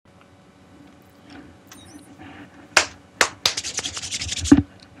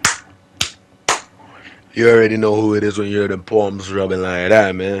You already know who it is when you hear the palms rubbing like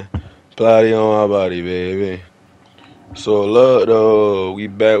that, man. Plotty on my body, baby. So look though, we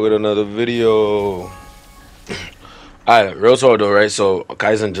back with another video. Alright, real talk though, right? So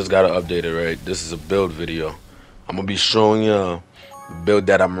Kaizen just got it updated, right? This is a build video. I'm gonna be showing you the build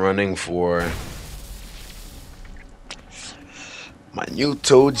that I'm running for my new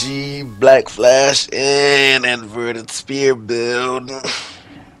Toji Black Flash and Inverted Spear build.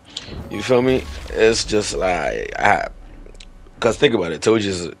 You feel me? It's just like cause think about it,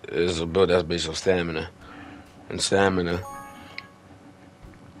 Toji is a build that's based on stamina. And stamina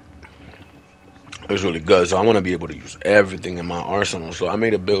is really good. So I want to be able to use everything in my arsenal. So I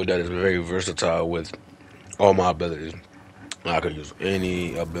made a build that is very versatile with all my abilities. I could use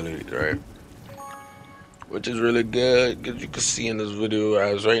any ability, right? Which is really good, because you can see in this video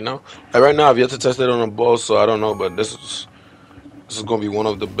as right now. Like right now, I've yet to test it on a boss, so I don't know. But this is gonna be one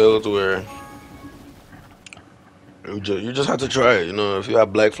of the builds where you just have to try it. You know, if you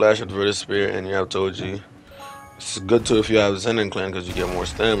have Black Flash, Inverted Spear, and you have Toji, it's good too if you have Zen and Clan because you get more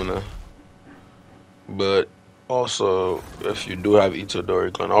stamina. But also, if you do have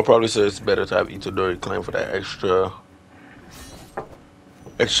Itadori Clan, I'll probably say it's better to have Itadori Clan for that extra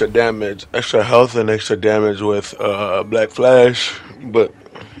damage, extra health, and extra damage with Black Flash. But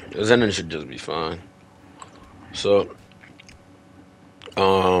Zenin should just be fine. So,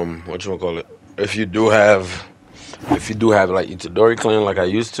 what you wanna call it? If you do have, if you do have like Itadori Clan like I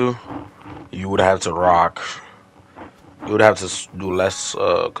used to, you would have to rock. You would have to do less,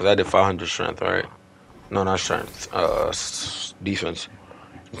 cause I did 500 strength, right? No, not strength. Defense.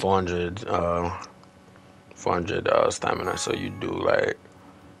 400. 400 stamina. So you do like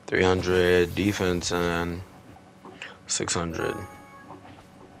 300 defense and 600.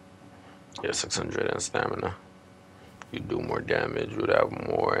 Yeah, 600 and stamina. You do more damage. You would have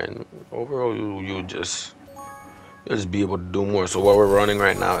more, and overall you just be able to do more. So what we're running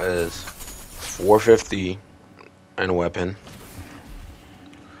right now is 450 and weapon.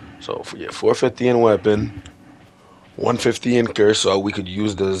 So yeah, 450 in weapon, 150 in curse, so we could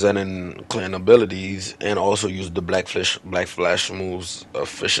use the Zen and clan abilities and also use the Black Flash moves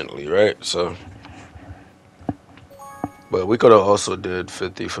efficiently, right? So, but we could have also did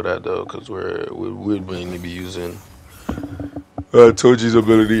 50 for that though, because we'd mainly be using Toji's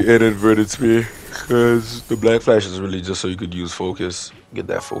ability and Inverted Spear, because the Black Flash is really just so you could use focus, get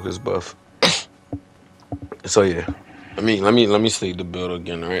that focus buff. So yeah, let me state the build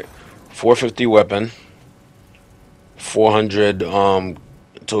again, right? 450 weapon, 400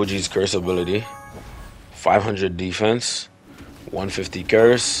 Toji's curse ability, 500 defense, 150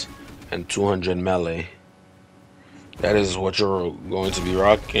 curse, and 200 melee. That is what you're going to be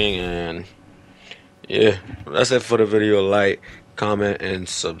rocking, and yeah, that's it for the video. Like, comment, and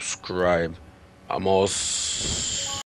subscribe. I'm also